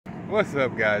What's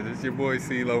up, guys? It's your boy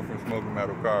CeeLo from Smoking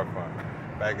Metal Car Fun.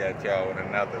 Back at y'all with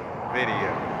another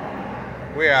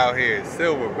video. We're out here at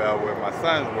Silverbell where my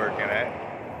son's working at.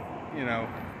 You know,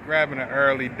 grabbing an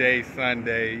early day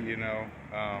Sunday, you know.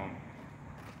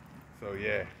 So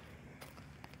yeah.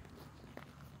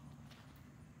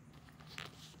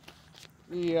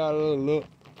 He a little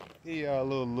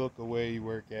look of where you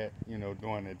work at, you know,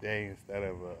 during the day instead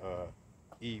of a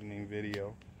evening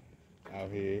video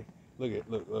out here.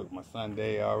 Look, my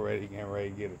Sunday already getting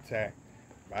ready to get attacked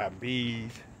by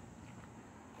bees.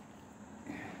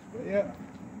 But yeah,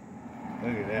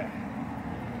 look at that.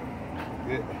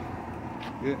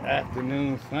 Good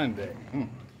afternoon Sunday.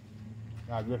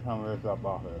 Got a good time of this up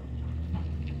off here.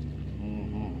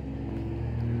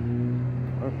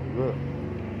 That's good.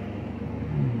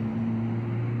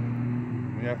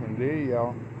 Yes indeed,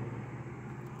 y'all.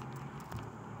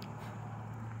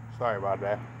 Sorry about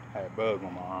that. I had bugs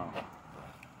on my arm.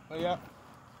 But yeah.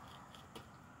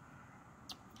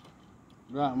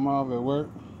 Drop him off at work.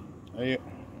 Yeah.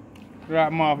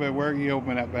 Drop him off at work. He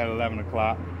opened up at 11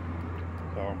 o'clock.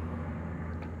 So,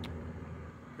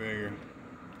 figure,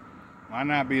 why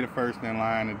not be the first in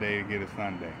line today to get a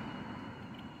sundae?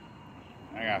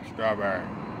 I got strawberry.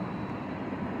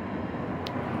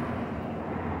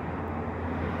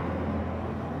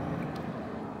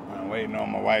 I'm waiting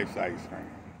on my wife's ice cream.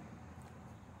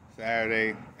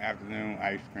 Saturday afternoon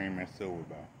ice cream at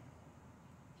Silverbell.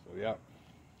 So yep.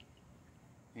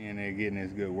 He in there getting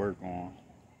his good work on.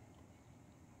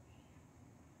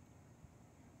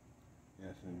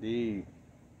 Yes indeed.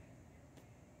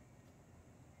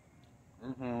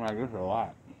 It seems like it's a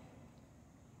lot.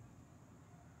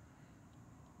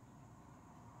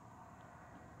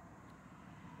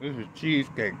 This is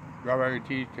cheesecake. Strawberry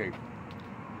cheesecake.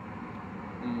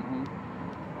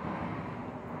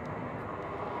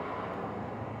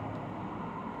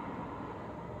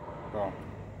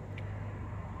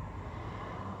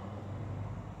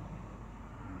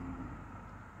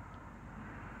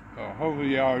 So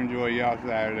hopefully y'all enjoy y'all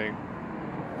Saturday.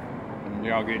 And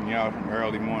y'all getting y'all some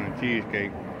early morning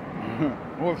cheesecake.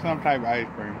 Or some type of ice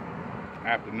cream.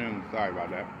 Afternoon, sorry about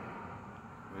that.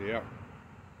 But yep.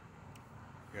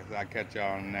 Guess I'll catch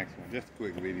y'all on the next one. Just a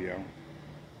quick video.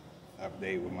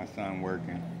 Update with my son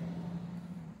working.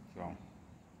 So,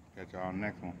 catch y'all on the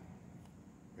next one.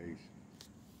 Peace.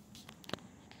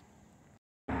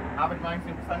 Have it nice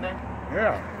for Sunday?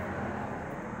 Yeah.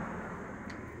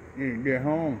 You can get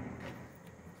home.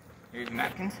 Here's the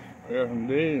napkins. Yes,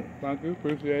 indeed. Thank you.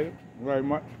 Appreciate it very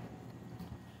much.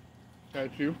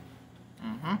 Catch you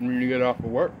when you get off of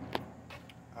work.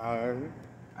 All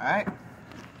right.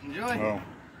 Enjoy. Well,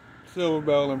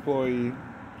 Silverbell employee.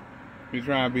 He's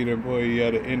trying to be the employee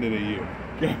at the end of the year.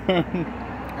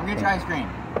 I'm gonna try ice cream.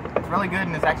 It's really good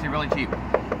and it's actually really cheap.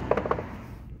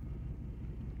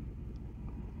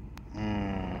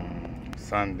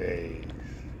 Sundaes.